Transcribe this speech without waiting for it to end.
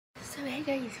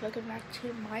Hey guys, welcome back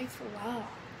to my vlog. You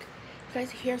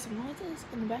guys hear some noises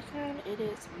in the background. It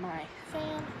is my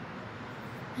fan.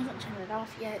 I haven't turned it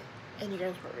off yet. And you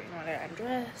guys were wondering whether I'm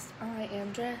dressed. I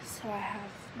am dressed, so I have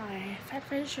my Fat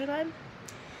Freddy shirt on.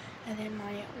 And then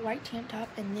my white tank top.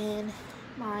 And then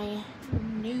my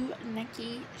new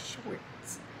Nike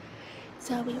shorts.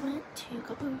 So we went to a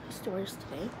couple of stores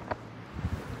today.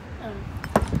 I'm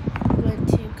gonna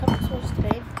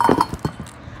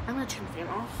turn the fan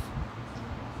off.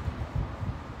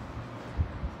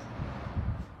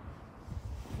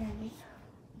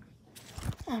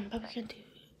 But we're gonna do,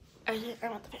 I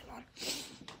want the fan on.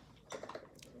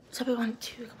 So we went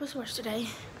to a couple stores today,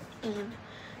 and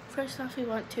first off we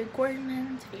went to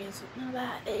Gordon's. If you guys don't know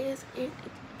that, it's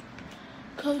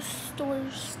clothes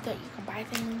stores that you can buy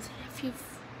things. If you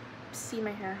see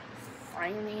my hair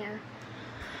flying in the air,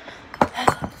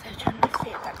 that's because I turned my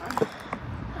fan back on.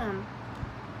 I'm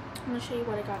gonna show you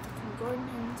what I got from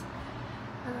Gordon's.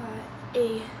 I got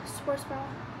a sports bra.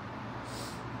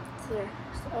 There's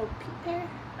a pink pair,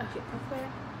 a purple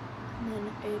pair, and then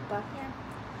a black pair,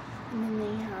 and then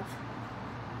they have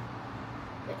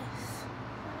this,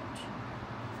 which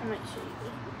I might show you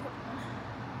the purple one.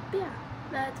 But yeah,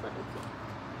 that's what it is.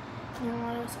 And then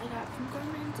what else I got from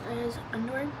Gordon's is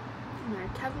underwear, and they're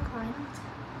Calvin Klein's,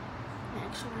 an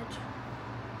extra large.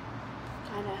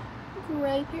 Got a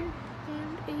gray pair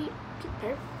and a pink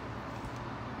pair.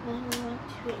 Then we went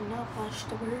to a nail polish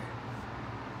store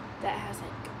that has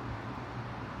like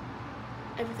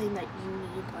everything that you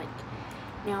need, like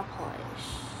nail polish,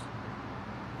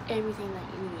 everything that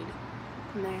you need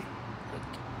from there,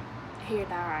 like hair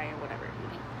dye or whatever you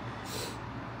need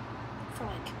for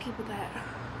like people that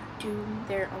do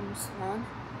their own salon.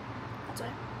 That's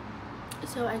why.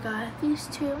 So I got these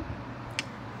two.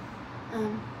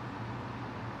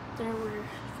 They were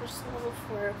for sale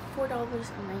for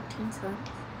 $4.19.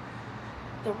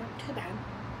 They weren't too bad,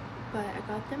 but I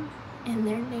got them. And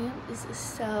their name is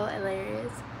so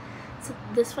hilarious. So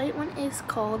this white one is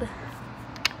called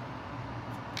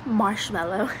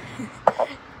Marshmallow.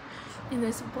 And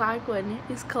this black one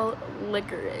is called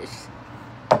Licorice.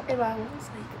 And I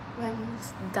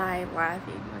almost died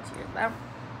laughing once you heard that.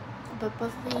 But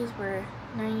both of these were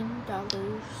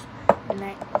 $9.19.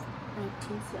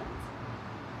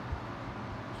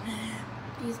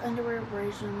 These underwear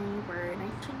originally were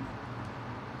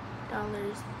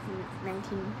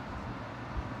 $19.99.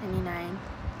 And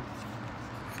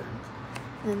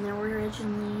then they were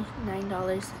originally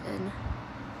 $9.99.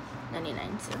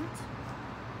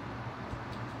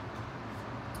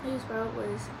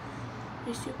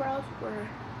 These two bras were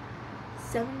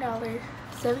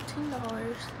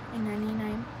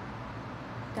 $17.99.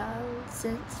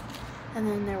 And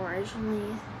then they were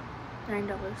originally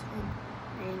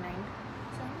 $9.99.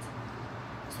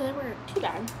 So they weren't too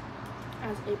bad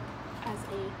as a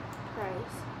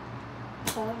price.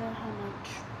 So I don't know how much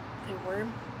they were,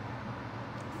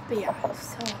 but yeah,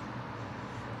 so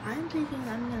I'm thinking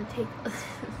I'm gonna take the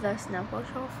nail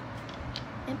polish off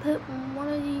and put one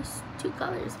of these two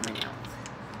colors in my nails.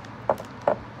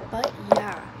 But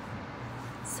yeah,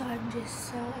 so I'm just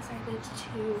so excited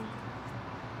to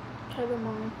try them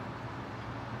on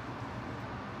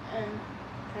and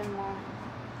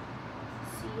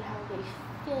see how they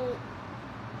fit.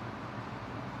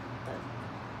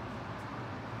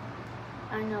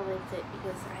 I know they fit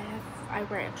because I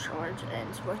wear extra large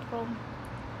and sports bra,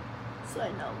 so I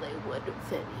know they would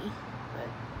fit me. But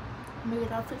I'm gonna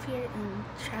get off of here and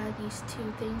try these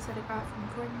two things that I got from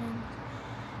Gordon's,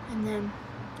 and then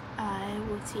I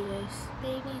will see you guys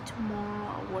maybe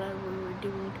tomorrow or whatever we're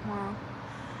doing tomorrow.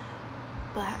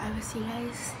 But I will see you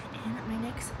guys in my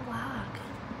next vlog.